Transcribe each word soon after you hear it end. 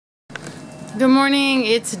Good morning.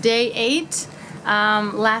 It's day 8.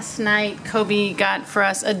 Last night, Kobe got for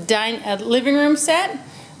us a living room set.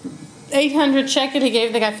 800 shekel. He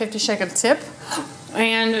gave the guy 50 shekel tip.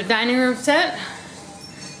 And a dining room set,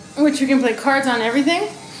 which we can play cards on, everything.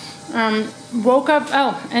 Woke up,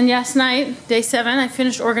 and last night, day 7, I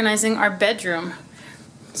finished organizing our bedroom.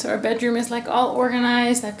 So our bedroom is like all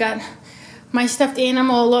organized. I've got my stuffed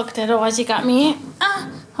animal. Look, that Ozzy got me.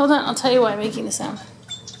 Hold on, I'll tell you why I'm making the sound.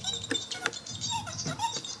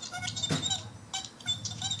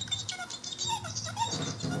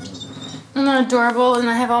 And they're adorable, and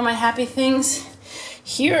I have all my happy things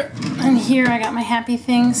here. And here I got my happy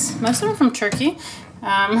things. Most of them from Turkey.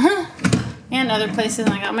 And other places.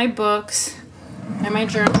 And I got my books and my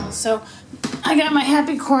journals. So I got my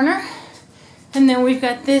happy corner. And then we've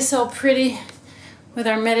got this all pretty with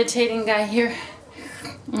our meditating guy here.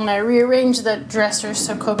 And I rearranged the dresser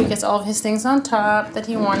so Kobe gets all of his things on top that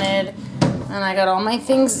he wanted. And I got all my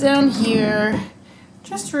things down here.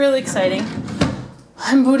 Just really exciting.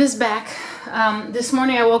 And Buddha's back. This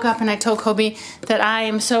morning I woke up and I told Kobe that I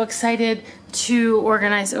am so excited to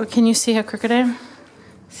organize. Oh, can you see how crooked I am?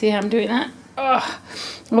 See how I'm doing that? Oh.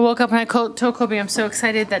 I woke up and I told Kobe I'm so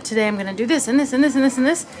excited that today I'm going to do this and this and this and this and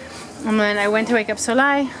this. And then I went to wake up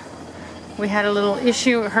Solai. We had a little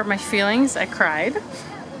issue. It hurt my feelings. I cried,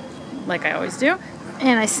 like I always do.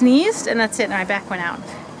 And I sneezed, and that's it. And my back went out.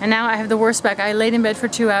 And now I have the worst back. I laid in bed for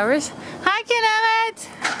 2 hours. Hi, Kiddo!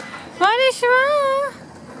 What is wrong?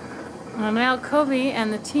 And now Kobe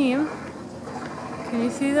and the team. Can you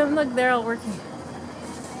see them? Look, they're all working.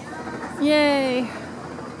 Yay!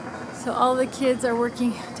 So all the kids are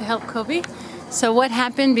working to help Kobe. So what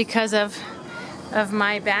happened because of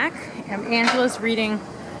my back? Angela's reading.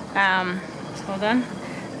 Hold on.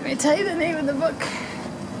 Let me tell you the name of the book.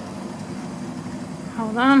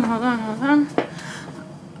 Hold on.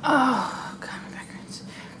 Oh, God, my back hurts.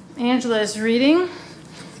 Angela is reading.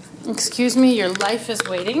 Excuse Me, Your Life is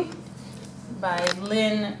Waiting by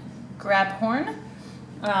Lynn Grabhorn.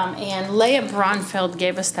 And Leah Braunfeld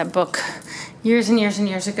gave us that book years and years and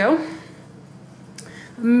years ago.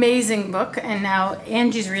 Amazing book. And now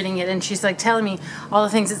Angie's reading it and she's like telling me all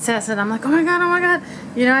the things it says. And I'm like, oh my God.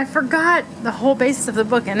 You know, I forgot the whole basis of the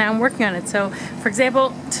book and now I'm working on it. So, for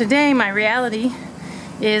example, today my reality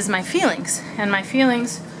is my feelings. And my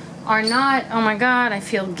feelings are not, oh my God, I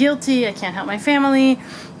feel guilty. I can't help my family.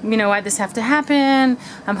 You know, why'd this have to happen?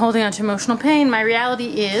 I'm holding on to emotional pain. My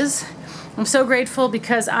reality is I'm so grateful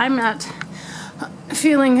because I'm not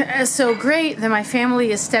feeling so great that my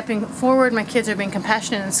family is stepping forward. My kids are being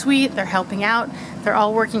compassionate and sweet. They're helping out. They're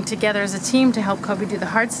all working together as a team to help Kobe do the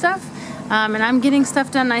hard stuff. And I'm getting stuff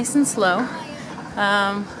done nice and slow.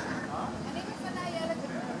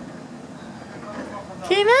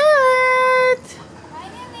 Kinat!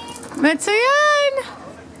 Matsuyan!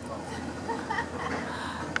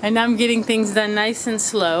 And I'm getting things done nice and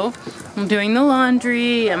slow. I'm doing the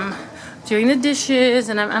laundry. I'm doing the dishes,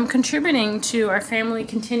 and I'm contributing to our family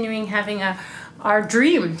continuing having our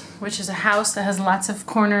dream, which is a house that has lots of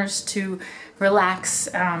corners to relax,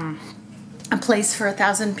 a place for a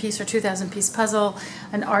 1,000-piece or 2,000-piece puzzle,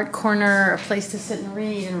 an art corner, a place to sit and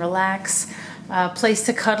read and relax, a place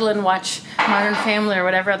to cuddle and watch Modern Family or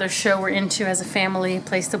whatever other show we're into as a family, a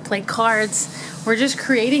place to play cards. We're just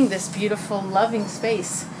creating this beautiful, loving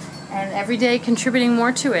space, and every day contributing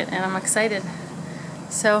more to it, and I'm excited.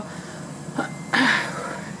 So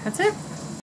that's it.